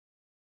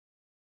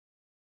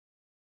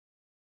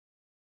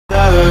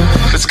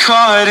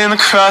caught in the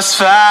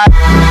crossfire.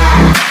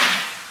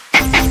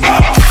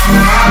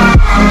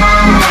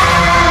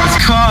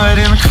 It's caught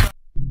in the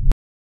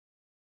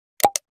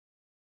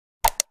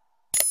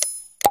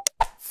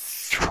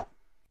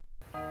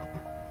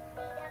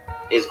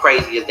As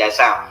crazy as that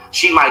sound,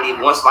 she might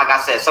even once, like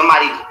I said,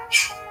 somebody.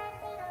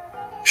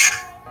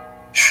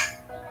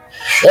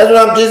 That's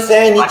what I'm just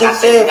saying. He Like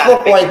just said, said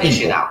fuck white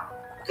people.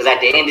 Because at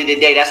the end of the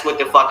day, that's what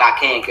the fuck I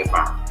can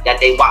confirm. That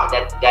they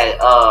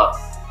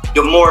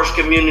the Moorish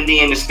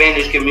community and the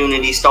Spanish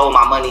community stole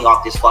my money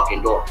off this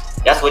fucking door.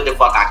 That's what the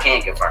fuck I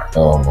can confirm.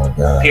 Oh my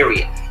god.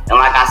 Period. And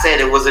like I said,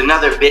 it was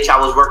another bitch I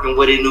was working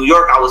with in New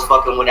York. I was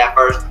fucking with at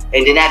first,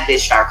 and then that bitch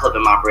started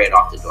clipping my bread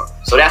off the door.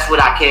 So that's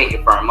what I can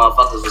confirm.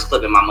 Motherfuckers was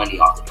clipping my money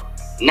off the door.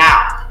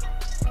 Now,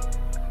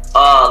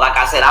 like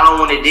I said, I don't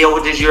want to deal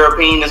with this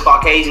European, this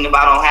Caucasian if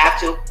I don't have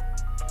to.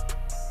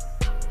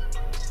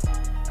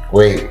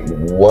 Wait,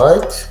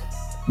 what?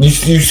 You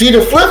see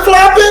the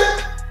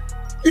flip-flopping?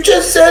 You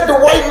just said the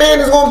white man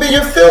is gonna be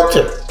your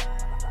filter.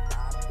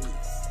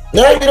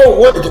 Now you don't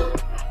want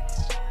it.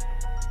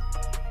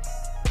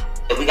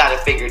 We gotta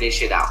figure this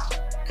shit out.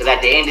 Cause at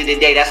the end of the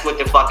day, that's what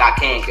the fuck I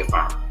can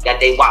confirm.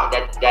 That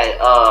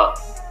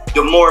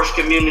the Moorish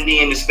community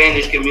and the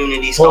Spanish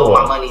community stole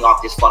my money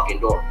off this fucking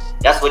door.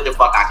 That's what the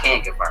fuck I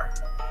can confirm.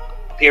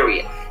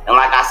 Period. And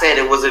like I said,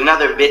 it was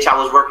another bitch I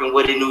was working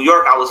with in New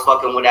York. I was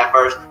fucking with at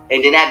first,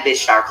 and then that bitch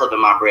started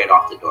clipping my bread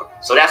off the door.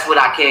 So that's what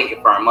I can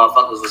confirm.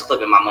 Motherfuckers was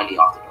clipping my money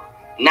off the door.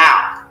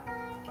 Now,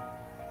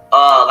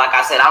 like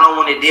I said, I don't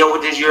want to deal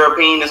with this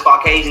European, this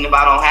Caucasian if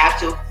I don't have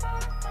to.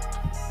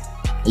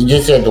 You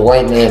just said the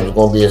white man was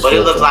gonna be a but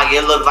it looks like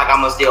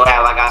I'm gonna still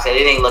have, like I said,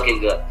 it ain't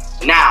looking good.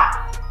 Now,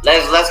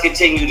 let's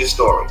continue the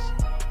story.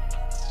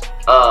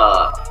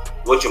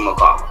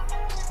 Whatchamacallit.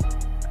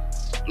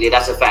 Yeah,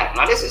 that's a fact.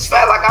 Now this is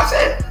fact, like I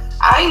said.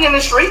 I ain't in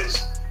the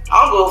streets.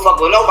 I don't give a fuck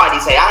what nobody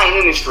say. I ain't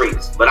in the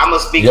streets, but I'ma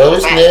speak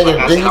on facts. Like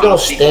I said, you don't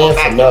stand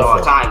for nothing. All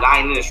the time. I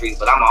ain't in the streets,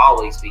 but I'ma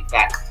always speak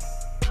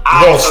facts.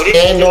 You don't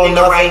stand on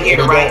nothing, right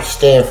here, right? Don't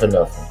stand for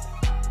nothing.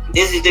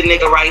 This is the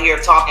nigga right here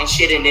talking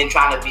shit and then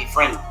trying to be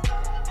friendly.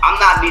 I'm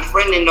not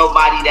befriending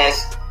nobody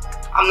that's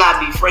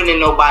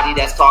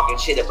talking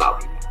shit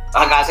about me.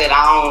 Like I said,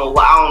 I don't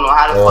know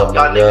how the fuck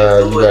y'all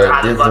niggas do it,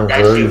 how the fuck that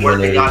shit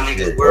work in y'all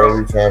niggas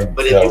world.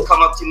 But if you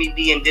come up to me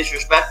being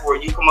disrespectful or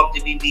you come up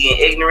to me being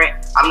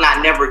ignorant, I'm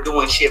not never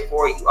doing shit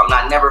for you. I'm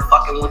not never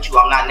fucking with you.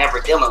 I'm not never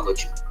dealing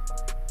with you.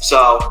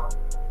 So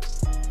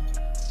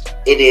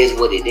it is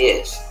what it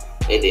is.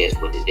 It is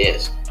what it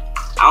is.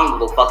 I don't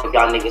give a fuck if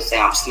y'all niggas say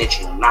I'm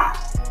snitching or not.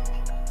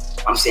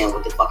 I'm saying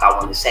what the fuck I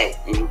want to say,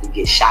 and you can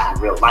get shot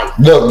in real life.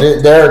 Look,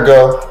 there you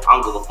go. I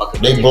don't give a fuck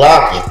if they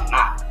block it.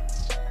 Nah,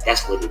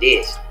 that's what it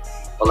is.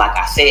 But like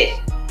I said,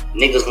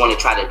 niggas want to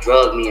try to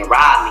drug me and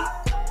rob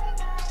me.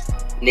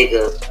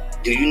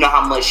 Nigga, do you know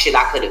how much shit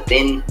I could have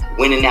been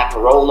winning that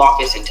parole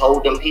office and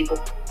told them people?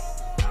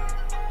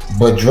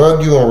 But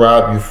drug you and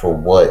rob you for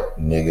what,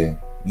 nigga?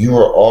 You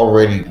were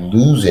already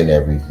losing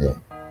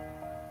everything.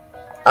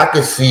 I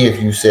could see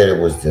if you said it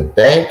was the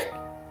bank,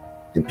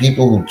 the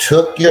people who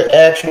took your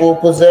actual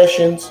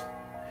possessions.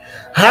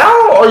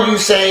 How are you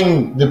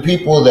saying the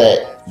people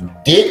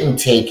that didn't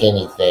take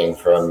anything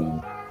from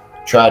you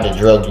tried to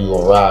drug you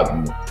and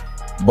rob you,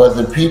 but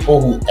the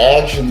people who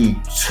actually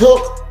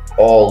took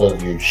all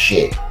of your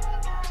shit,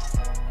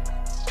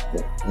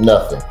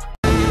 nothing?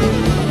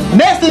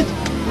 Message.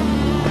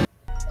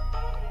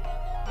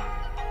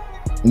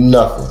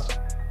 Nothing.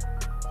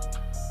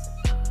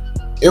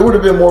 It would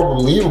have been more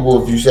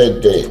believable if you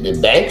said the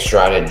banks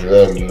tried to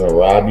drug you and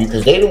rob you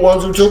because they the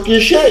ones who took your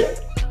shit.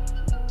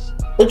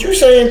 But you're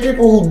saying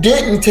people who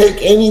didn't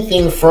take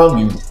anything from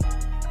you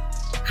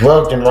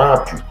drugged and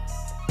robbed you.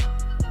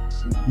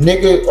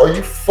 Nigga, are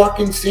you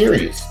fucking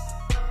serious?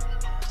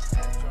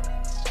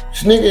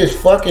 This nigga is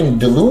fucking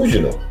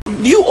delusional.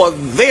 You are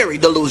very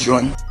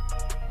delusional.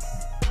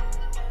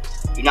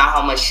 You know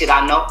how much shit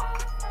I know?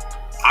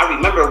 I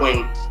remember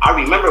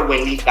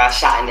when Neef got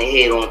shot in the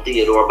head on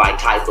Theodore by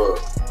Ty Bug.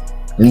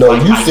 No,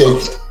 you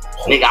said...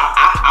 Nigga,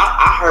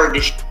 I heard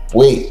this.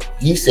 Wait,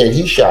 he said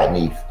he shot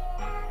Neef.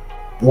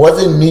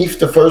 Wasn't Neef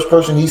the first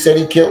person he said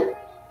he killed?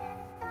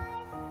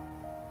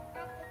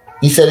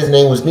 He said his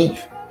name was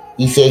Neef.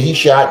 He said he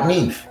shot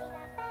Neef.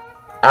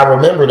 I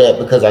remember that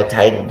because I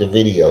titled the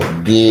video,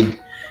 Did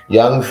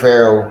Young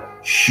Pharaoh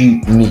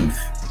Shoot Neef?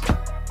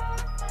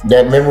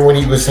 That remember when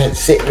he was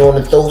sitting on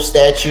the Thoth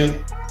statue?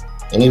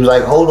 And he was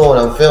like, hold on,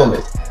 I'm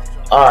filming.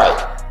 All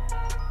right.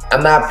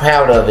 I'm not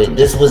proud of it.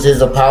 This was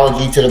his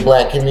apology to the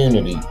black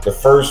community. The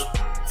first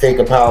fake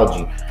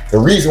apology. The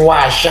reason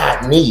why I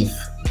shot Neef.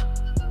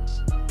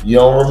 You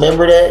don't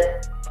remember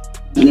that?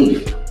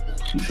 Neef.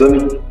 You feel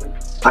me?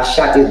 I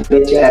shot this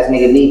bitch ass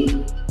nigga Neef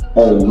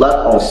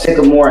on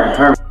Sycamore and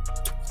Herman.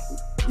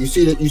 You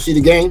see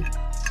the game?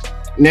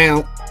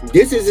 Now,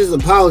 this is his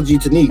apology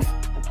to Neef.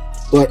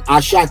 But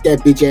I shot that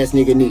bitch ass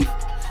nigga Neef.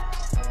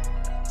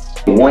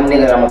 One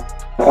nigga that I'm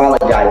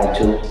apologizing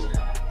to.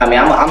 I mean,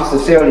 I'm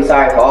sincerely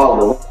sorry for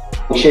all of it.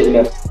 We shouldn't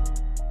have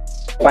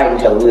fighting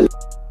each other.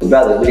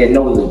 brothers. We didn't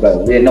know we was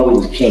brothers. We didn't know we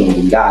was kings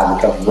and gods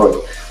and come from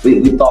royalty.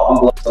 We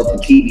thought we was the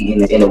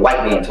TV and the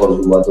white man told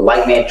us we was. The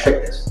white man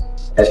tricked us.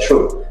 That's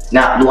true.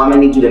 Now, Lou, I'm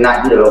gonna need you to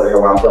not do that over here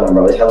while I'm filming,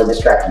 bro. It's hella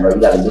distracting, bro.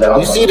 You gotta do that.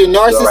 You see the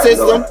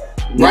narcissism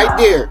right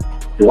there.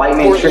 The white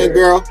man tricked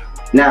girl.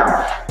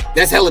 Now,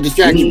 that's hella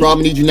distracting, bro. I'm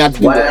gonna need you not to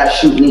do why that. Why did I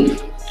shoot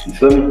Neef? You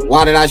feel me?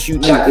 Why did I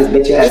shoot Neef? Shot this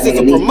bitch ass This is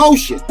a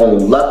promotion.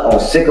 On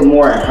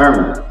Sycamore and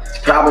Herman. It's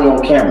probably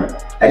on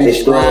camera. At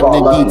this store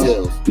called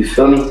Love. You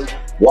feel me?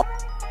 What?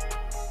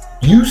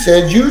 You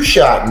said you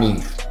shot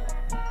Neef.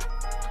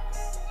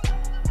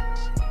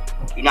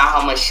 You know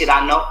how much shit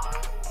I know?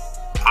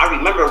 I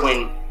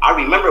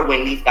remember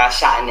when Neef got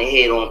shot in the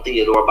head on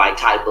Theodore by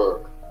Ty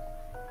Bug.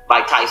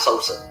 By Ty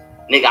Sosa.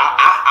 Nigga,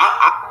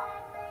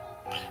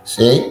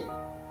 See?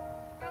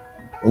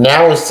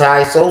 Now it's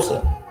Ty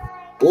Sosa.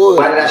 Boy,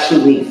 why did I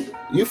shoot Neef?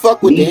 You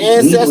fuck with the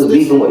ancestors?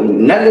 With me.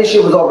 None of this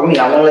shit was over me.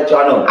 I want to let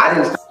y'all know. I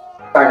didn't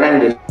start none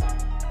of this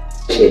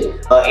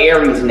shit.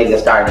 Aries nigga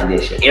started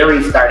this shit.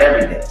 Aries started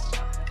everything.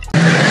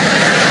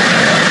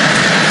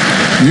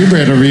 You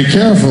better be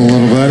careful,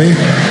 little buddy.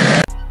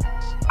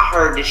 I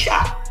heard the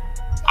shot.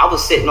 I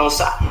was sitting on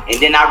side,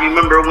 and then I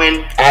remember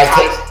when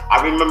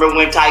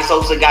Ty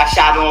Sosa got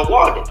shot on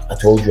Walden. I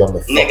told you I'm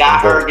the nigga. I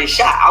heard the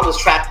shot. I was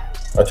trapped.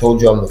 I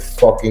told you I'm the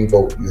fucking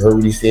GOAT. You heard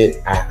what he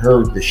said? I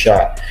heard the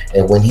shot,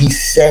 and when he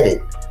said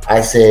it,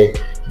 I said,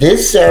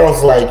 "This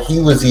sounds like he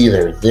was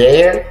either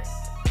there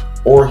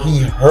or he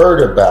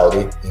heard about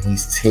it, and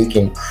he's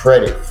taking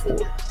credit for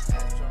it."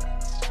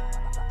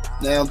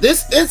 Now,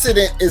 this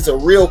incident is a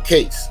real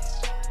case.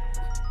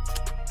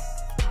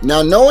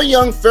 Now, knowing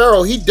young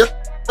Pharaoh, he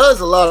does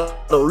a lot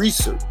of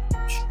research.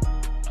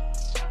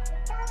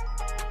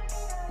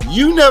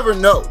 You never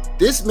know.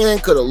 This man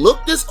could have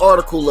looked this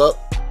article up,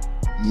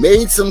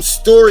 made some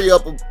story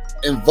up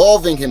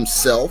involving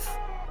himself,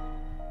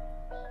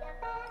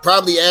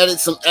 probably added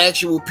some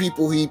actual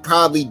people he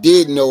probably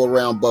did know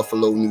around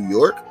Buffalo, New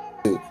York.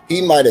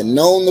 He might have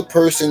known the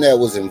person that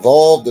was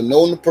involved or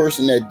known the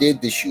person that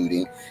did the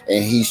shooting,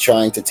 and he's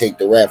trying to take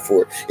the rap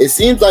for it. It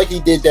seems like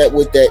he did that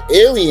with that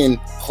alien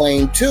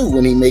claim too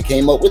when he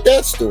came up with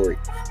that story.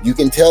 You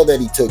can tell that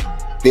he took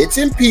bits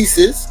and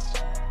pieces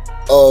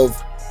of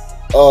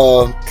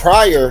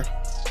prior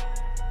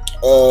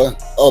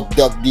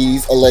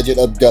abductees, alleged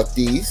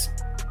abductees,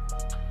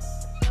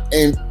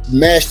 and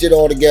mashed it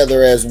all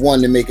together as one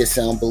to make it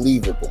sound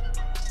believable.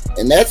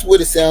 And that's what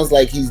it sounds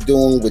like he's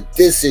doing with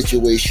this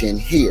situation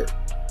here.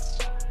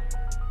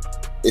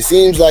 It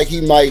seems like he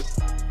might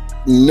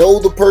know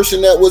the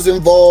person that was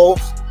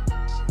involved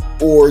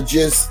or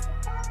just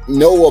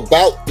know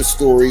about the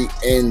story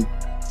and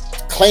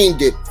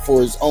claimed it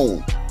for his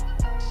own.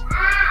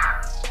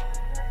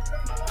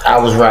 I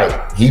was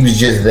right. He was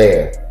just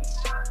there.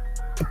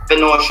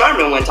 Been on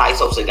Sherman when Ty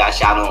Sosa got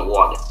shot on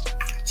Walden.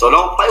 So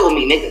don't play with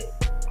me, nigga.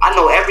 I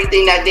know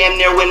everything that damn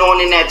near went on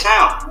in that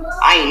town.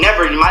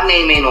 My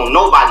name ain't on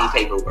nobody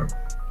paperwork.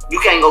 You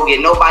can't go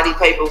get nobody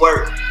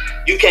paperwork.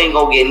 You can't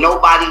go get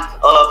nobody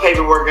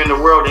paperwork in the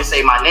world and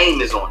say my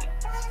name is on it.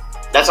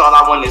 That's all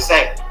I wanted to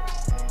say.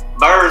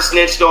 Bird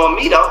snitched on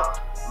me though.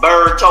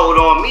 Bird told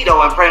on me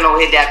though, and Prano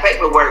hit that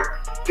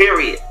paperwork,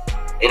 period.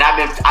 And I've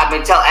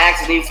been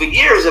asking him for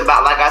years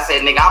about, like I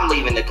said, nigga, I'm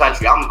leaving the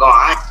country. I'm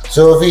gone.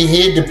 So if he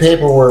hid the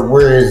paperwork,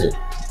 where is it?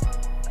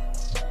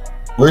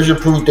 Where's your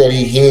proof that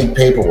he hid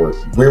paperwork?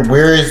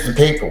 Where is the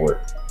paperwork?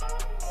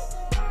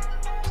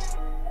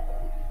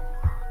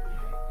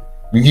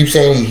 You keep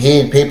saying he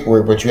hid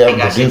paperwork, but you haven't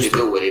produced it. Ain't got shit to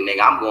do with it,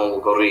 nigga. I'm going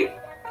with Korea.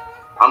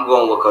 I'm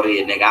going with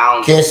Korea, nigga. I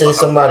don't can't say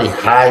somebody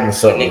hiding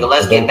something. Nigga,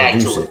 let's get back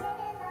to it.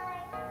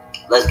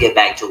 Let's get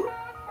back to it.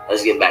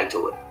 Let's get back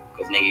to it.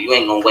 Cause nigga, you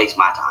ain't gonna waste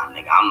my time,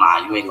 nigga. I'm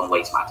not. You ain't gonna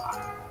waste my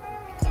time.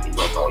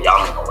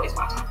 Y'all ain't gonna waste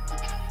my time.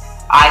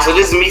 Alright, so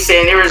this is me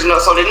saying there is no.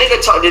 So the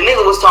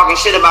nigga was talking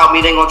shit about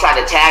me. They gonna try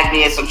to tag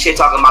me and some shit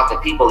talking about the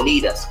people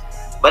need us.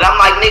 But I'm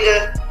like,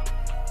 nigga,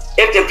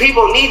 if the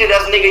people needed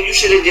us, nigga, you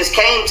should have just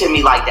came to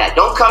me like that.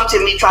 Don't come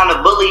to me trying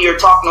to bully or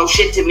talk no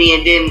shit to me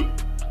and then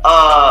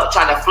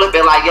try to flip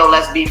it like, yo,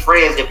 let's be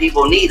friends. The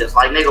people need us.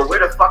 Like, nigga, where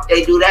the fuck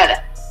they do that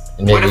at?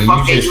 Nigga, where the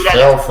fuck you they just do that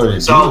fell at? for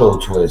the So, D-Lo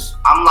twist.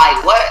 I'm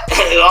like, what?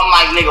 I'm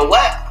like, nigga,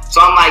 what? So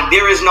I'm like,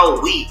 there is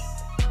no we.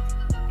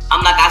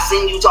 I'm like, I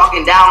seen you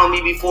talking down on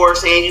me before,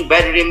 saying you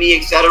better than me,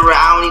 etc.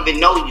 I don't even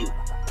know you.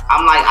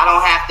 I'm like, I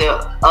don't have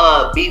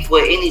to beef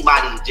with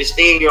anybody. Just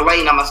stay in your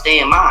lane. I'ma stay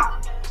in mine.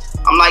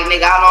 I'm like,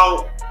 nigga, I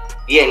don't.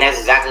 Yeah, and that's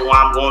exactly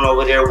why I'm going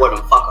over there with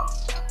them. Fuck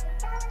them.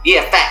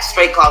 Yeah, facts.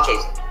 Straight clout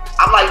chasing.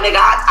 I'm like, nigga,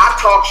 I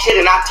talk shit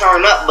and I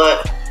turn up,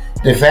 but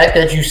the fact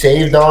that you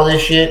saved all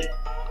this shit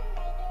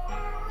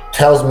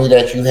tells me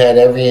that you had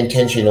every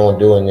intention on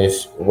doing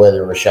this,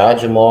 whether Rashad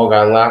Jamal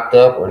got locked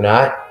up or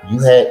not. You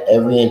had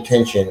every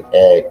intention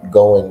at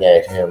going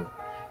at him,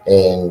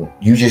 and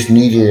you just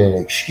needed an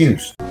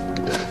excuse.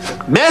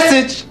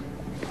 Message.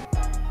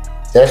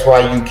 That's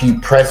why you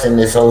keep pressing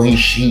this. Oh,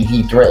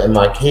 he threatened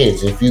my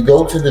kids. If you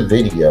go to the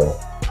video,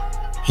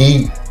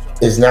 he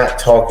is not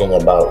talking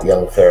about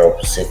young Pharaoh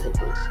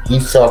specifically.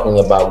 He's talking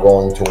about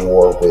going to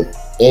war with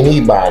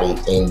anybody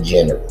in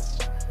general.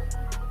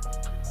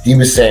 He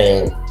was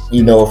saying,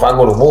 you know, if I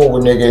go to war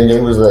with nigga, and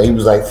he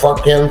was like,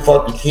 fuck him,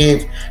 fuck the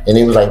kids, and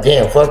he was like,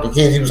 damn, fuck the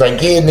kids. He was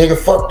like, yeah, nigga,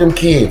 fuck them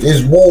kids.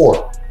 It's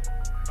war.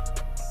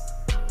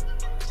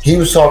 He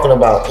was talking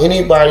about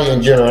anybody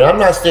in general, and I'm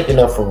not sticking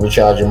up for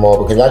Richard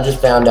Jamal because I just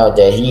found out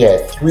that he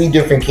had 3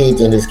 different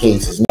kids in his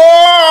cases.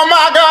 Oh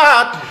my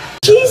God!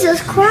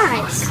 Jesus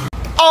Christ.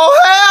 Oh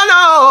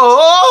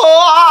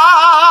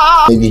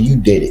hell no! Nigga, you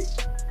did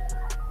it.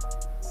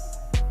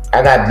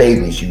 I got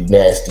babies, you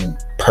nasty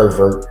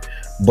pervert.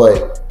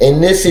 But in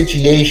this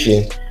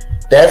situation,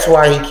 that's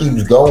why he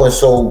keeps going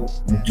so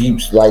deep,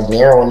 like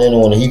narrowing in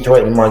on it. He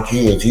threatened my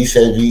kids. He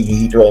said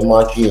he threatened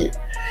my kids.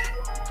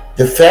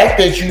 The fact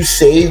that you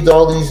saved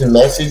all these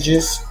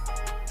messages,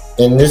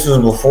 and this was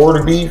before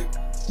the beef,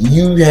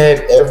 you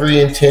had every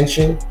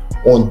intention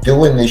on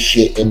doing this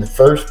shit in the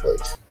first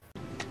place.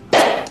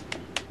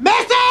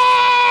 Message!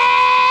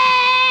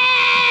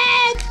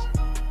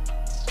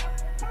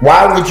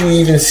 Why would you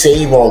even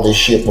save all this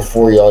shit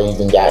before y'all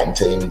even got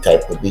into any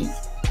type of beef?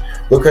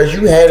 Because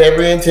you had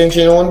every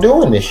intention on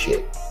doing this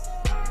shit.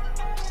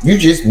 You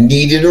just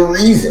needed a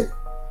reason.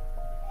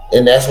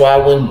 And that's why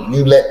when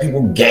you let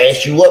people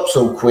gas you up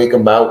so quick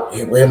about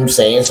him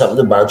saying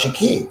something about your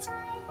kids.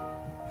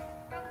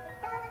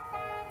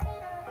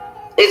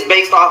 It's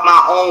based off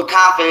my own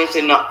confidence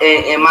and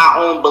my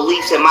own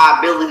beliefs and my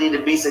ability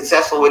to be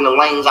successful in the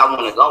lanes I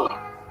want to go in.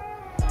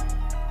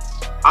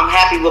 I'm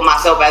happy with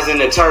myself as an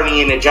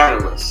attorney and a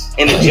journalist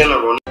in a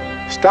general.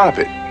 Stop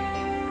it.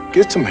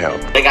 Get some help.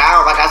 Like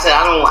I said,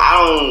 I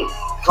don't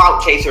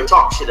clout chase or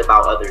talk shit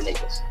about other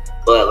niggas.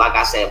 But like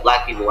I said,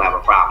 black people have a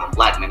problem.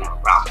 Black men have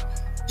a problem.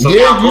 So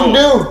yeah, now, you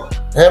do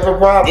have a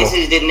problem. This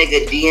is the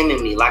nigga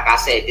DMing me. Like I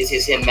said, this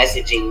is him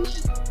messaging me.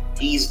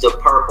 He's the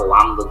purple,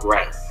 I'm the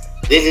gray.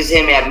 This is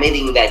him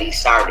admitting that he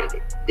started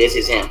it. This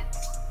is him.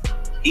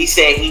 He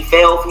said he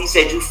fell. He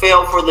said you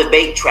fell for the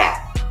bait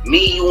trap.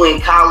 Me, you,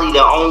 and Kali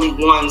the only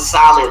one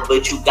solid,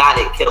 but you got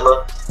it,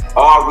 killer.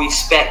 All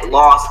respect,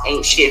 lost,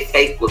 ain't shit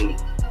fake with me.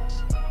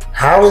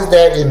 How is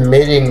that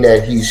admitting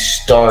that he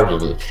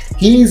started it?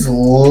 He's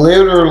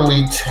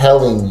literally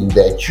telling you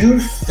that you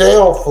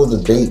fell for the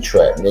bait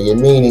trap, nigga,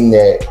 meaning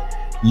that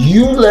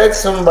you let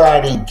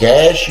somebody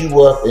gas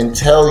you up and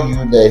tell you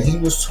that he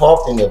was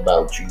talking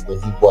about you when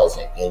he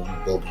wasn't, and you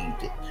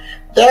believed it.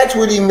 That's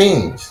what he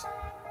means.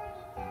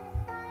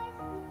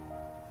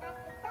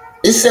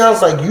 It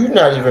sounds like you're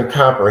not even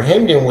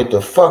comprehending what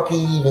the fuck he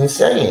even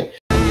saying.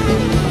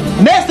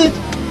 Message!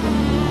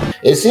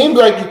 It seems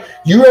like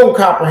you don't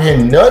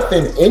comprehend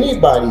nothing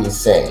anybody is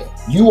saying.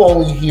 You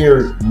only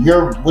hear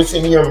what's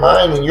in your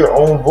mind and your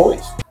own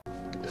voice.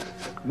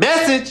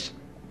 Message!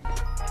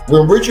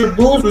 When Richard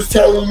Booz was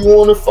telling you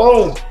on the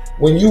phone,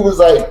 when you was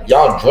like,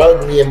 y'all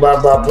drugged me and blah,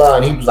 blah, blah,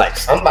 and he was like,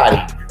 somebody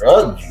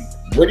drugged you.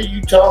 What are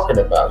you talking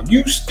about?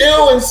 You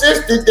still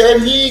insisted that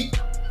he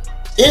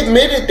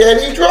admitted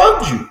that he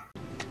drugged you.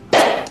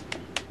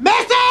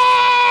 Message!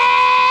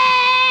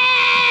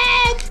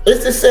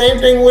 It's the same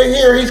thing with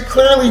here. He's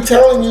clearly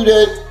telling you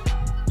that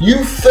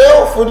you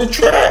fell for the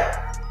trap.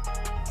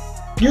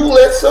 You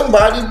let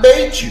somebody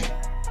bait you.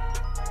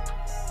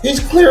 He's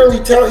clearly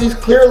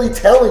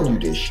telling you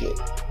this shit.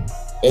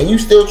 And you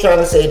still trying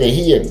to say that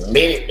he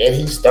admitted that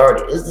he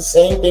started. It's the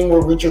same thing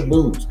with Richard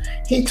Booz.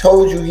 He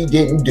told you he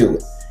didn't do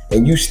it.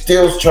 And you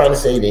still trying to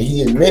say that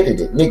he admitted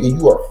it. Nigga,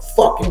 you are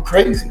fucking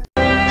crazy.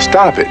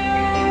 Stop it.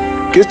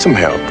 Get some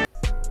help.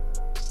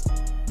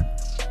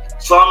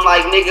 So I'm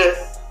like,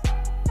 nigga,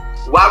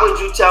 why would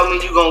you tell me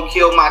you gonna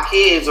kill my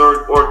kids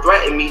or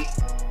threaten me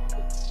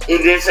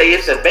and then say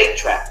it's a bait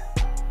trap?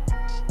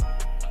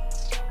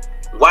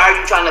 Why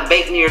are you trying to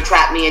bait me or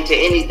trap me into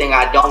anything?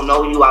 I don't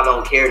know you. I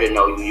don't care to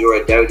know you.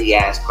 You're a dirty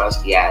ass,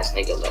 crusty ass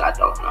nigga that I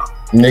don't know.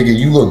 Nigga,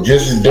 you look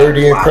just as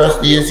dirty and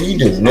crusty as he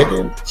do,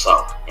 nigga.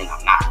 So, and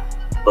I'm not.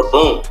 But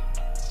boom.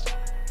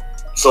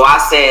 So I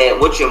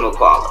said,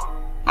 whatchamacallit?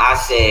 I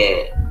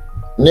said,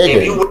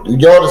 nigga,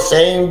 y'all the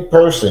same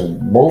person.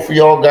 Both of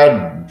y'all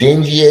got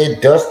dingy ass,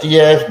 dusty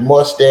ass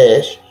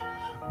mustache.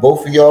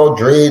 Both of y'all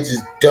dreads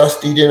is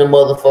dusty than a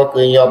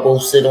motherfucker, and y'all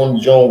both sit on the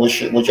joint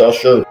with y'all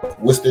shirt.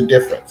 What's the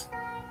difference?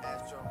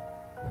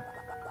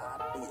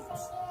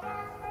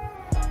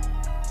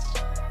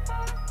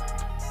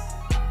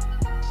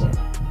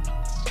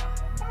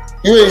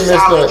 You ain't missed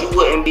nothing. You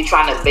wouldn't be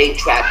trying to bait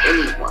trap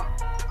anyone.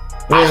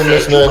 You ain't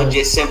missed You nothing. would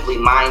just simply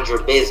mind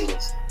your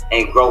business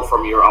and grow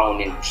from your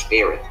own inner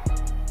spirit.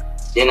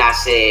 Then I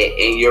said,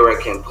 and you're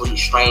a complete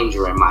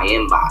stranger in my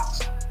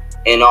inbox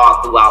and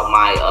all throughout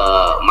my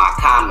my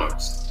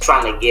comments,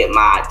 trying to get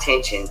my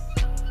attention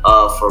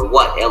for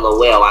what?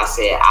 LOL. I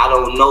said, I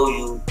don't know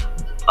you.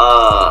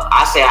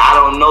 I said, I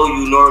don't know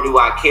you, nor do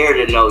I care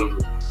to know you.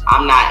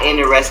 I'm not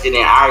interested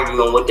in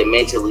arguing with the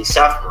mentally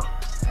suffering.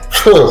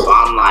 So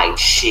I'm like,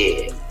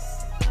 shit.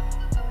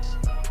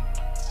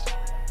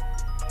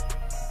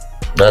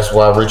 That's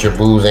why Richard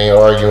Booz ain't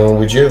arguing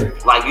with you.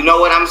 Like, you know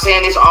what I'm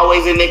saying? It's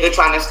always a nigga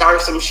trying to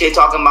start some shit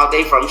talking about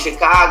they from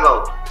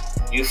Chicago.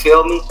 You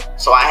feel me?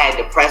 So I had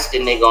to press the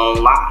nigga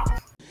on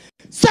live.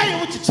 Say it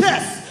with your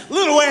chest,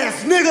 little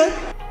ass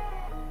nigga.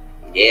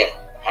 Yeah,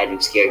 had him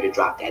scared to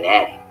drop that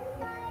addy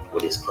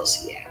with his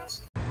pussy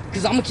ass.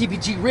 Cause I'ma keep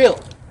it G real.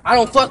 I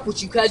don't fuck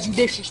with you cause you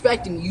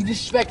disrespecting me. You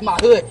disrespect my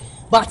hood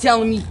by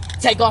telling me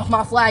take off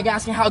my flag,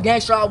 asking how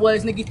gangster I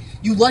was, nigga.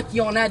 You lucky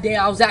on that day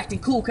I was acting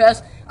cool,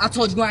 cuz. I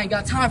told you I ain't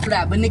got time for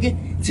that, but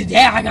nigga,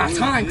 today I got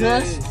time,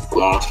 cuz.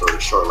 Long story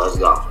short, let's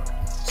go.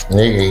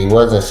 Nigga, he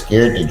wasn't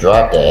scared to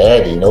drop the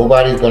addy.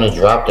 Nobody's gonna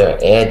drop their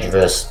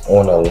address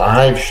on a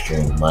live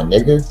stream, my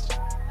nigga.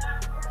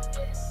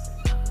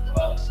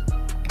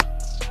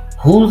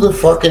 Who the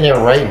fuck in their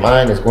right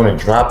mind is gonna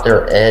drop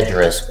their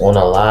address on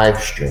a live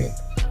stream?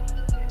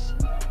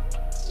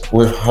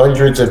 With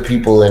hundreds of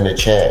people in the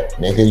chat.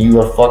 Nigga, you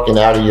are fucking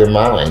out of your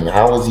mind.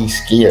 How was he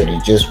scared?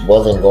 He just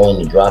wasn't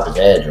going to drop his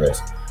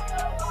address.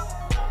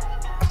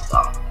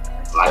 So,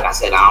 like I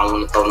said, I don't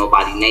want to throw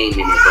nobody's name in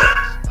it,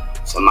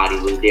 but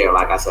somebody was there.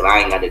 Like I said, I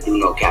ain't got to do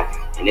no cap.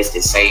 And it's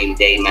the same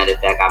day, matter of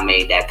fact, I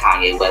made that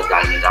Kanye West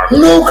guy in his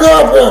argument. No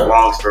cap.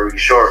 Long story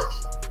short,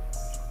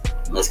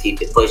 let's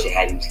keep it pushing.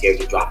 Had him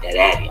scared to drop that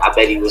addy. I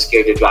bet he was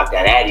scared to drop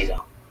that addy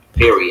though.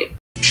 Period.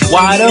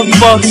 Why the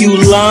fuck you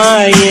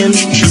lying?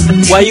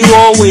 Why you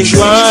always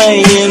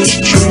lying?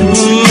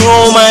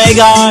 Oh my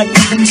God,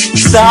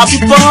 stop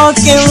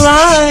fucking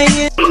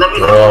lying.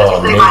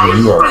 Oh,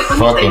 nigga, you are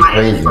fucking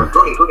crazy. Go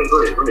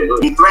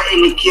ahead. He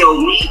threatened to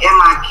kill me and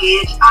my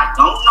kids. I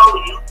don't know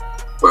you.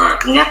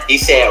 Right. He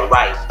said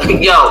right.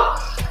 Yo.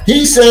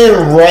 He said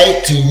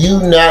right to you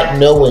not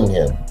knowing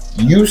him.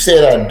 You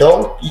said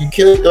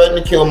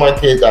threatened to kill my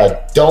kids.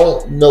 I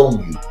don't know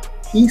you.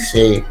 He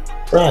said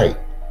right.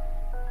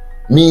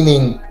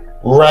 Meaning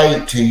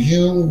right to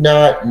you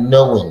not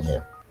knowing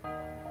him.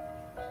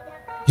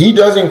 He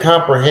doesn't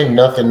comprehend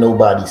nothing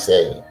nobody's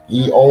saying.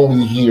 He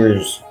only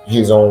hears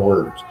his own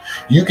words.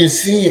 You can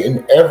see it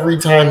in every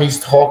time he's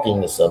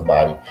talking to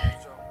somebody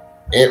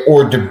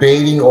or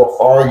debating or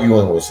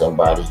arguing with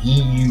somebody.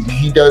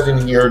 He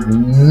doesn't hear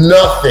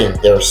nothing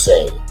they're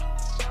saying.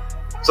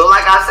 So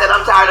like I said,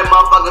 I'm tired of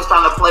motherfuckers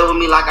trying to play with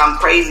me like I'm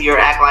crazy or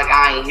act like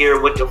I ain't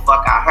hear what the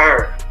fuck I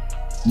heard.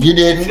 You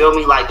didn't? You feel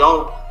me? Like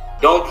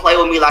don't play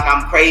with me like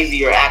I'm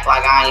crazy or act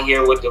like I ain't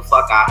hear what the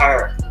fuck I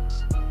heard.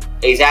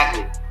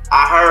 Exactly.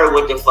 I heard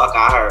what the fuck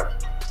I heard.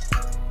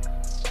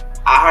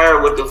 I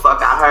heard what the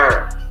fuck I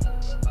heard.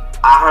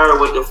 I heard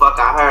what the fuck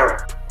I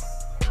heard.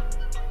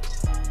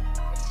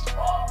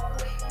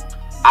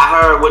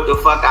 I heard what the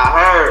fuck I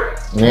heard.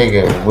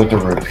 Nigga, with the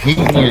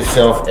repeating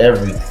yourself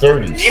every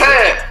 30 seconds.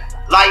 Yeah.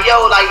 Like,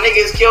 yo, like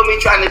niggas kill me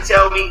trying to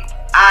tell me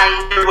I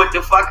ain't hear what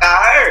the fuck I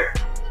heard.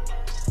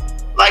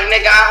 Like,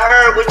 nigga, I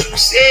heard what you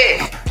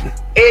said.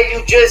 And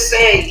you just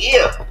said,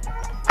 yeah.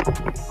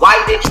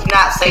 Why did you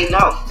not say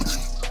no?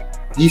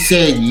 He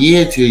said,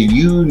 yeah, to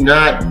you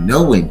not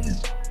knowing him.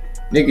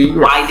 Nigga, you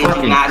are Why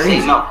did you not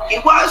crazy. say no? He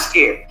was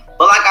scared.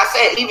 But like I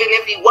said, even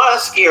if he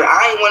was scared,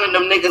 I ain't one of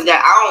them niggas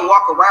that I don't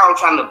walk around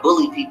trying to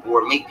bully people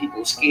or make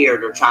people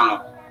scared or trying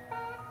to...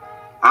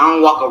 I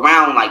don't walk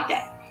around like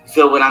that.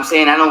 Feel what I'm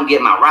saying? I don't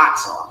get my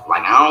rocks off.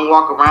 Like, I don't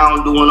walk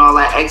around doing all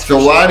that extra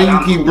So why shit. do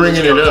you keep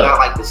bringing it up? I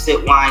like to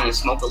sip wine and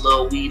smoke a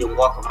little weed and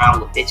walk around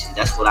with bitches.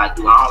 That's what I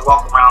do. I don't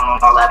walk around on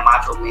all that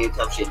macho man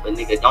tough shit. But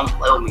nigga, don't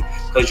play with me,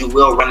 because you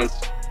will run into...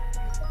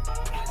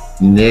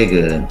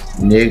 Nigga.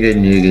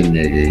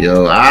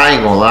 Yo, I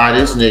ain't gonna lie.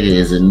 This nigga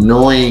is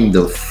annoying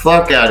the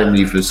fuck out of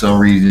me for some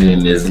reason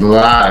in this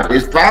live.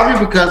 It's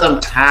probably because I'm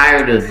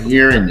tired of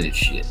hearing this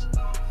shit.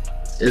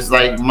 It's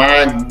like,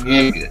 my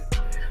nigga,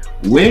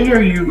 when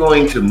are you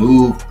going to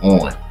move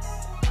on?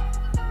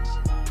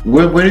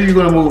 When are you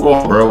going to move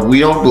on, bro?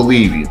 We don't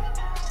believe you.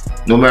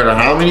 No matter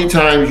how many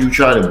times you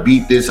try to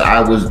beat this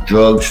I was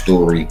drugged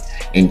story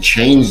and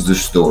change the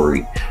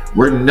story,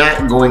 we're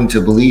not going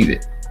to believe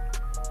it.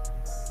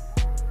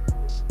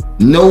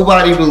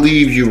 Nobody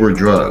believes you were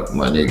drugged,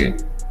 my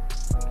nigga,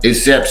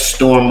 except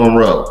Storm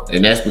Monroe,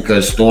 and that's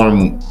because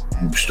Storm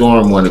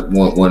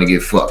want to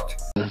get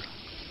fucked.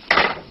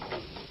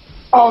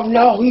 Oh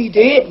no, he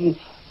didn't.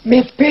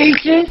 Miss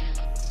Peaches?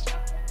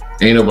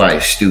 Ain't nobody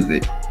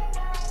stupid.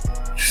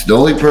 The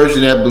only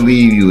person that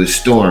believe you is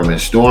Storm, and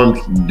Storm,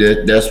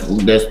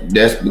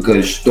 that's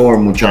because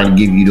Storm was trying to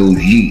give you those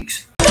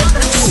yeeks.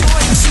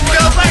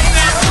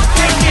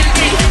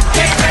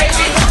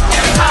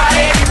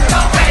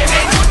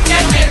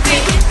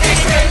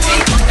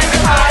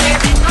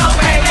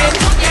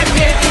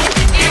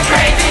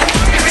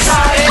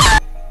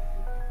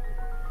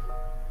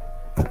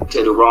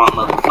 To the wrong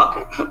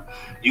motherfucker.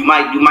 You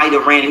might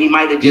have ran. He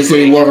might have just. You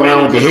say he walk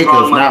around with the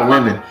hiccups, not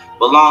women.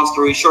 But long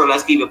story short,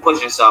 let's keep it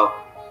pushing. So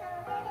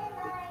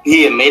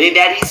he admitted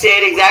that he said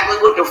exactly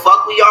what the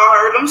fuck we all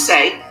heard him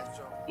say.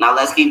 Now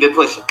let's keep it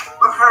pushing.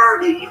 I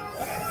heard of you.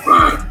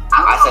 Right.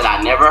 I said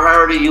I never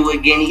heard of you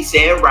again. He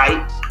said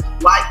right.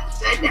 Why you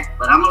said that?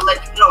 But I'm gonna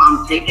let you know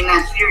I'm taking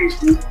that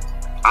seriously.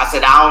 I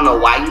said, I don't know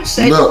why you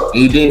said. Look,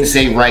 he didn't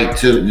say right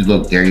to.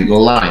 Look, there you go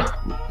lying.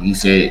 He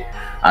said,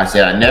 I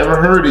said, I never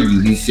heard of you.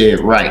 He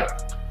said right.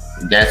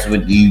 That's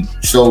what you.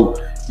 So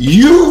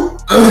you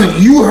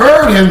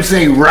heard him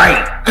say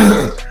right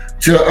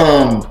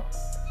to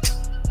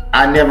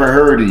I never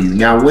heard of you.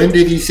 Now, when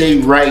did he say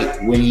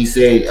right when he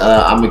said,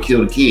 I'm gonna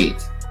kill the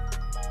kids?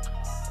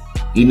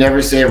 He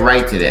never said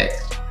right to that.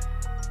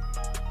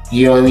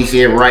 He only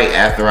said right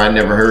after I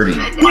never heard of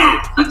you.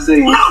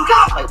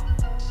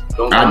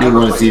 I do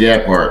want to see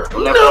that part.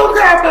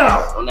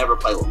 Don't never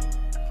play with me.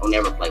 Don't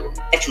never play with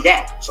me. Bet you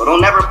that. So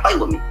don't never play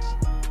with me.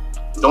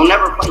 Don't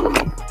never play with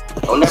me.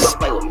 Don't never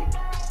play with me.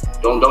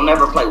 Don't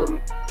never play with me.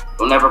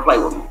 Don't never play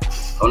with me.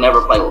 Don't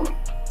never play with me.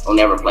 Don't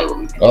never play with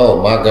me.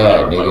 Oh my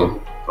God, nigga.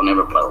 Don't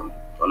ever play with me.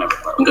 Don't ever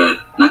play with me.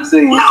 Okay. Next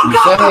thing. You sound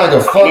like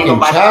a fucking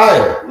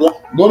child.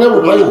 Don't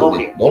ever play with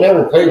me. Don't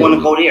ever play with me. You want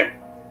to go there?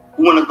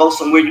 You want to go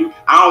somewhere?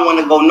 I don't want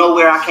to go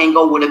nowhere. I can't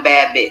go with a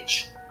bad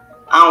bitch.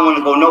 I don't want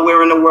to go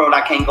nowhere in the world.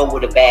 I can't go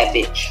with a bad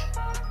bitch.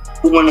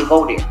 Who want to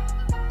go there?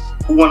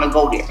 Who want to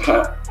go there?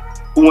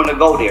 Who want to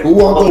go there? Who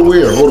want to go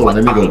where? Hold on,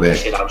 let me go back.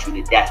 Shit out you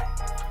to death.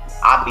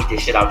 I'll beat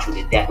this shit out you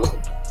to death.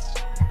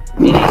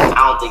 I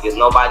don't think there's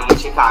nobody in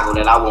Chicago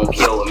that I won't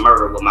kill and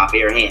murder with my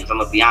bare hands. I'm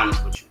gonna be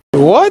honest with you.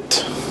 What?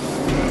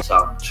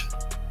 So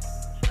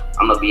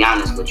I'm gonna be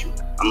honest with you.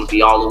 I'm gonna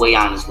be all the way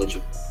honest with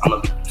you.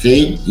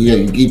 See,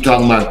 you keep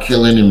talking about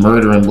killing and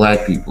murdering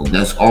black people.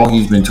 That's all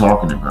he's been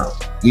talking about.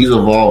 He's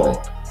evolving.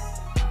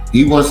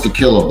 He wants to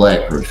kill a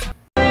black person.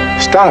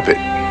 Stop it.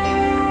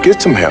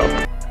 Get some help.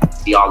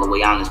 Be all the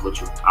way honest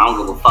with you. I don't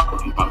give a fuck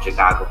if you from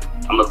Chicago.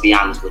 I'm gonna be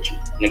honest with you.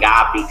 Nigga,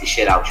 I'll beat the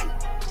shit out you.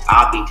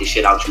 I'll beat the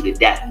shit out you to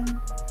death.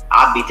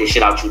 I'll beat the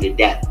shit out you to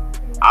death.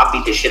 I'll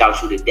beat the shit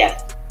out you to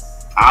death.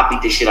 I'll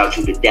beat the shit out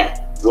you to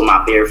death with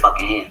my bare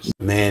fucking hands.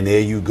 Man,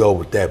 there you go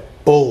with that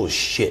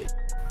bullshit.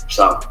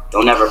 So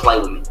don't ever play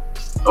with me.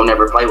 Don't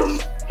ever play with me.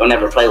 Don't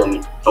ever play with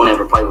me. Don't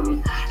ever play with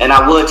me. And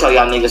I would tell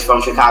y'all niggas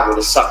from Chicago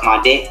to suck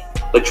my dick,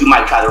 but you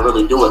might try to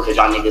really do it because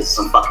y'all niggas are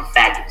some fucking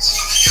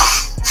faggots.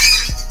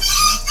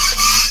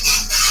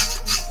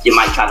 You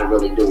might try to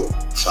really do it.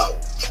 So,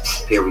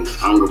 period.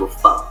 I don't give a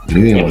fuck.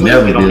 You will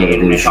never be able to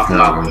go to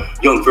Chicago.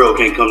 Young Pharaoh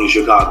can't come to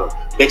Chicago.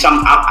 Bitch,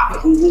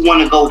 who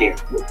want to go there?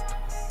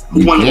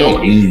 Who want to go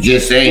there? You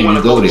just saying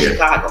you go there.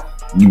 Chicago.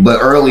 But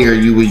earlier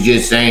you was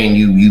just saying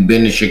you've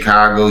been to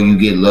Chicago, you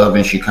get love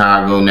in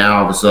Chicago. Now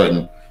all of a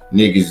sudden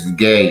niggas is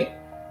gay,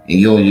 and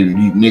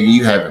nigga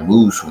you having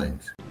mood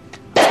swings.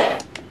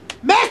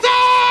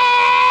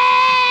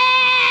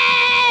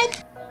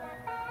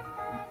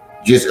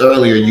 Just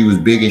earlier you was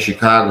bigging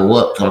Chicago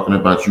up, talking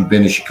about you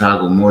been to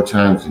Chicago more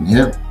times than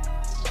him.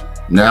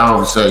 Now all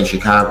of a sudden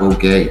Chicago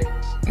gay,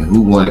 and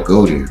who want to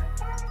go there?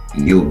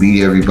 And you'll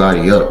beat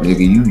everybody up, nigga.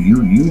 You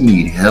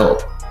need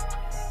help.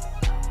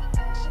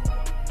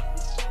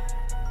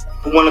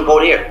 Who want to go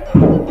there?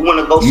 Who want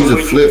to go somewhere?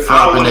 You's a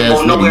flip-flopping ass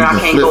nigga.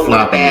 You been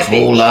flip-flopping his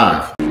whole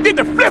life. Get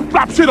the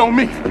flip-flop shit on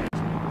me.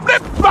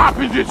 Flip-flop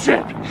is this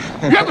shit.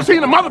 You ever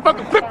seen a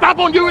motherfucker flip-flop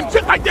on you and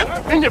shit like this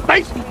in your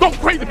face? Don't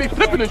crazy be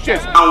flipping and shit.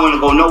 I don't want to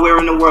go nowhere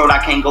in the world. I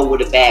can't go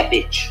with a bad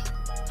bitch.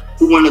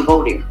 Who want to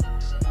go there?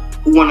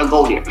 Who want to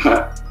go there?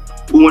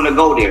 Who want to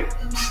go there?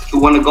 Who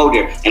want to go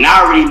there? And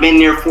I already been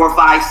there 4,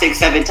 5, 6,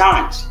 7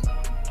 times.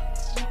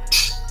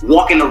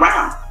 Walking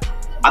around.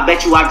 I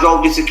bet you I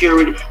drove the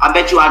security. I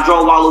bet you I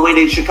drove all the way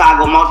to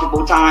Chicago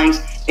multiple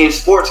times in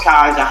sports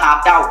cars and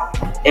hopped out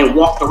and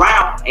walked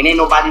around, and ain't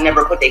nobody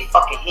never put their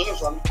fucking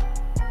hands on me.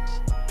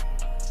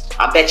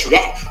 I bet you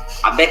that.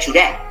 I bet you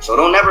that. So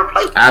don't never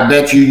play. I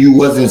bet you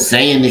wasn't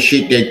saying the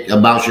shit that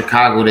about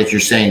Chicago that you're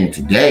saying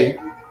today.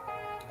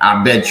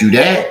 I bet you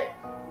that.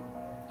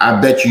 I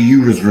bet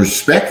you was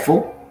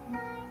respectful.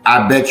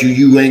 I bet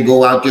you ain't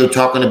go out there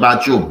talking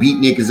about you'll beat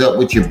niggas up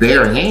with your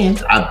bare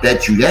hands. I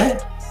bet you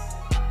that.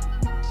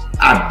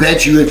 I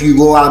bet you if you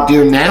go out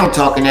there now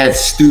talking that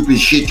stupid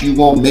shit, you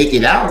won't make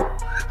it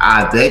out.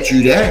 I bet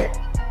you that.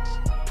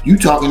 You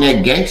talking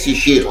that gangster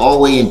shit all the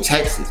way in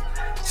Texas.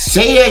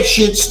 Say that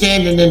shit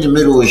standing in the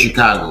middle of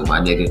Chicago, my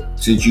nigga,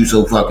 since you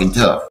so fucking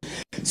tough.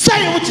 Say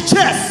it with your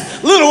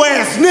chest, little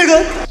ass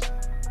nigga.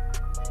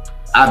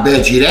 I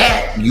bet you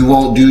that. You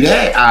won't do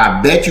that. I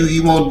bet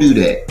you won't do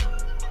that.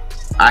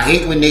 I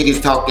hate when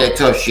niggas talk that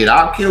tough shit.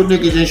 I'll kill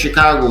niggas in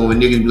Chicago when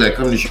niggas be like,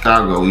 come to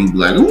Chicago. You be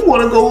like, who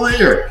wanna go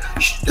there?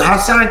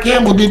 Hassan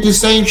Campbell did the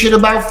same shit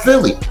about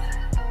Philly.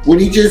 When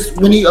he just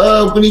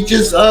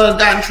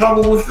got in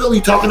trouble with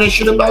Philly, talking that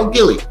shit about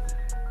Gilly.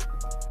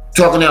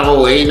 Talking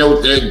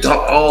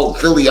that,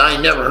 Philly, I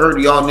ain't never heard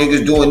of y'all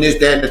niggas doing this,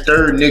 that, and the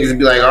third. Niggas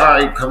be like, all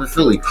right, come to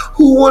Philly.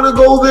 Who wanna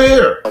go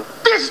there?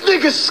 This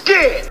nigga's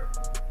scared.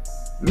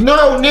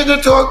 No,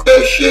 nigga, talk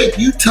that shit.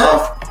 You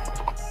tough.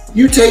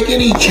 You take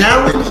any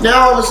challenge,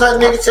 now all of a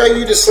sudden niggas tell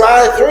you to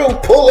slide through,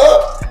 pull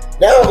up.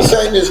 Now all of a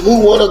sudden it's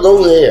who wanna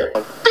go there.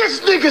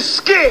 This nigga's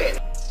scared.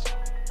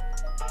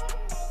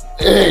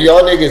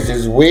 Y'all niggas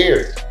is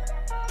weird.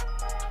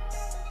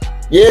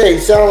 Yeah, he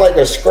sound like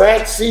a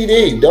scratch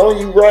CD, don't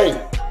you right?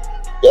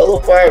 Yellow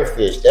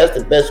Firefish, that's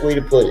the best way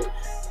to put it.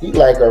 He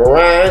like a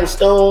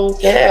rhinestone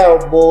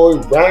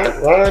cowboy.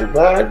 Run.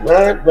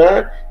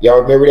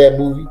 Y'all remember that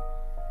movie?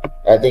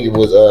 I think it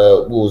was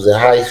what was it,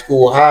 High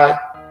School High?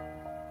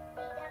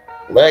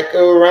 Like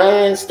a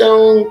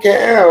rhinestone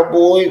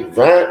cowboy.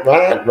 Run.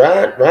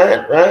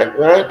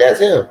 That's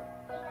him.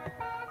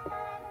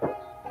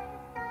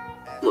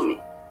 With me.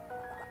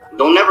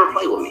 Don't never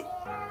play with me.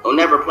 Don't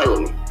never play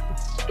with me.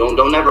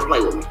 Don't never play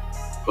with me.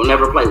 Don't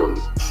never play with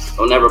me.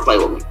 Don't never play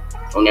with me.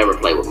 Don't never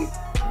play with me.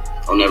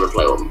 Don't never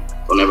play with me.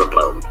 Don't never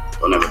play with me.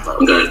 Don't never play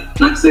with me. Good.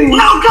 Next scene. No,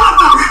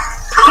 God!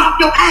 Drop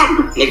your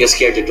addy! Nigga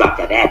scared to drop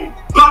that addy.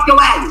 Drop your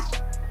addy!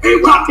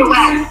 Drop your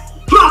addy!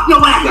 Drop your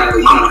addy!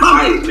 You gotta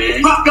fight,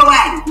 man. Drop your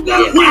addy!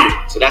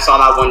 Yeah. So that's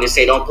all I wanted to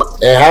say. Don't play.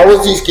 And how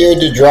was he scared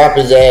to drop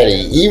his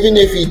addy? Even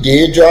if he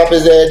did drop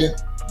his addy,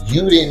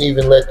 you didn't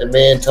even let the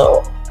man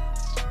talk.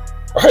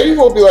 How you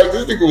gonna be like,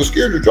 this nigga was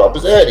scared to drop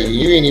his addy?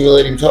 You didn't even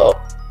let him talk.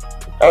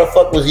 How the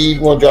fuck was he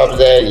even gonna drop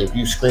his addy if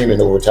you screaming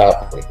over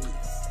top of him?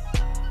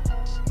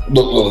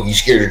 Look, he's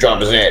scared to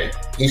drop his addy.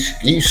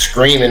 He's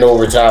screaming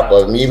over top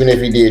of him. Even if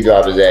he did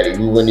drop his addy,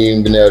 we wouldn't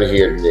even been able to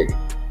hear the nigga.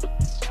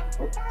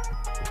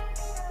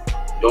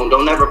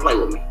 Don't never play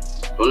with me.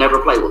 Don't never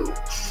play with me.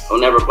 Don't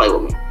never play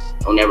with me.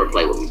 Don't never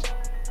play with me.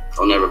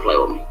 Don't never play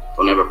with me.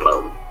 Don't never play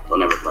with me. Don't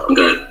never play with me.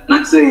 Good.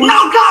 Next scene. No,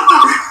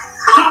 God!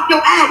 Drop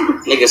your addy!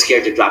 Nigga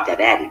scared to drop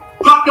that addy.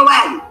 Drop your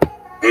addy!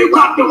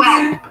 Drop your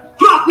addy!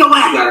 Drop your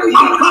addy! You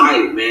gotta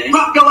fight, man.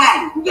 Drop your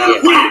addy!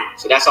 Yeah.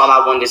 So that's all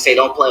I wanted to say.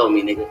 Don't play with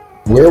me, nigga.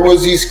 Where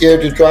was he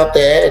scared to drop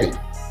the addy?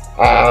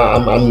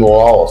 I'm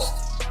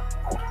lost.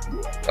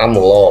 I'm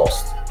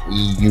lost.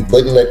 You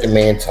wouldn't let the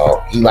man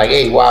talk. He like,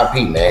 hey,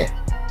 YP, man.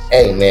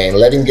 Hey, man,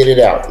 let him get it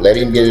out. Let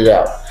him get it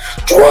out.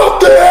 Drop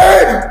the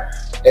addy!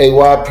 Hey,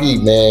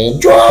 YP, man,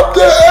 drop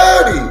the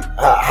addy!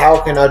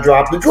 How can I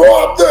drop the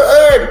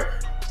addy?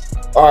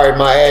 All right,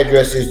 my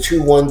address is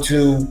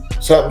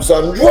 212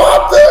 something.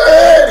 Drop the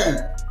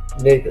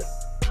addy! Nigga.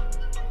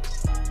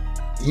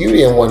 You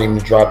didn't want him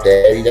to drop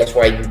the addy. That's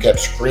why you kept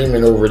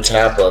screaming over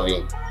top of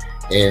him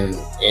and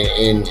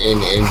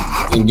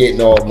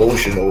getting all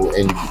emotional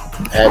and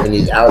having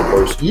these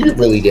outbursts. You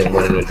really didn't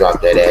want him to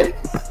drop that addy.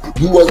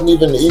 You wasn't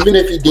even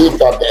if he did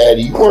drop the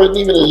addy, you weren't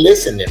even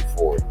listening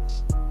for it.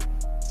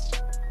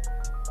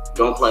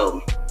 Don't play with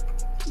me.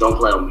 Don't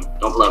play with me.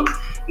 Don't play with me.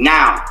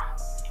 Now,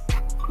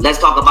 let's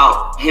talk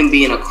about him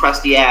being a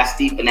crusty ass,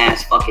 thieving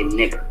ass fucking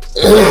nigger.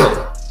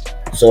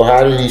 So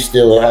how did he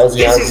steal?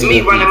 This is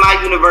me running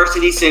my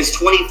university since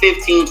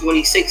 2015,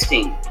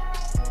 2016.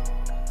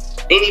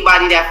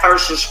 Anybody that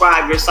first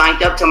subscribed or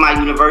signed up to my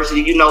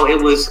university, you know it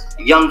was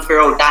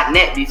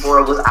youngpharaoh.net before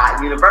it was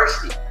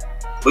iUniversity.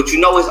 But you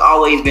know it's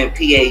always been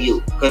PAU.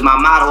 Because my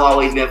motto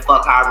always been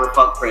fuck Harvard,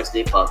 fuck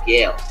Princeton, fuck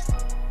Yale.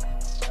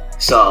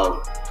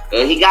 So,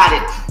 he got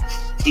it.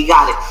 He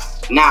got it.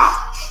 Now,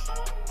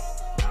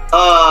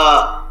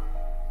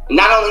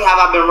 not only have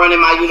I been running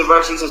my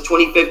university since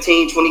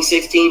 2015,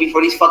 2016,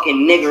 before these fucking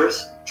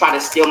niggers try to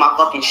steal my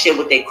fucking shit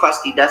with their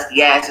crusty,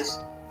 dusty asses.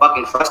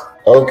 Fucking crusty.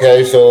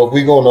 Okay, so if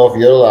we going off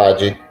your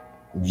logic,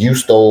 you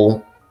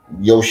stole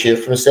your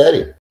shit from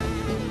SETI.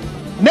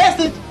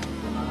 Message!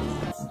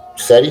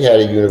 SETI had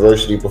a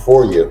university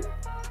before you.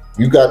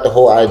 You got the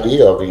whole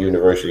idea of a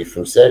university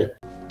from SETI.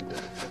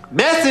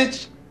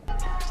 Message!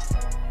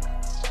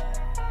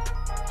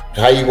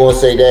 How you gonna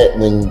say that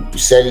when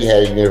SETI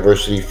had a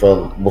university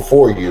from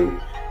before you,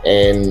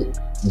 and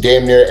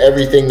damn near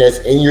everything that's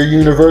in your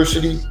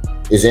university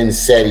is in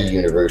SETI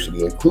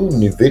University, including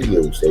the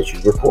videos that you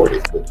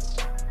recorded with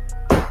it.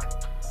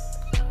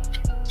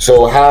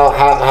 So how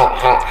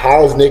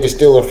is nigga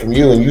stealing from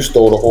you and you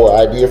stole the whole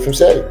idea from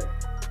SETI?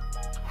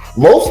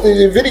 Most of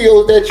the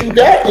videos that you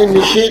got in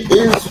the shit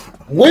is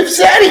with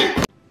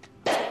SETI.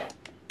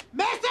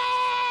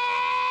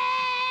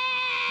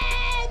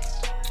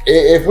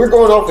 If we're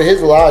going off of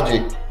his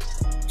logic,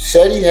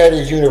 SETI had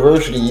his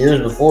university years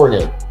before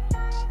him,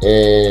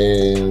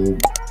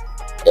 and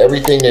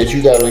everything that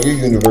you got on your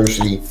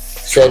university,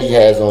 SETI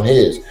has on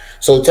his.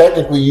 So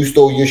technically, you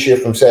stole your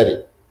shit from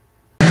SETI.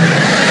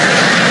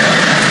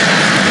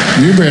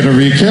 You better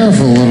be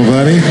careful, little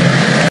buddy.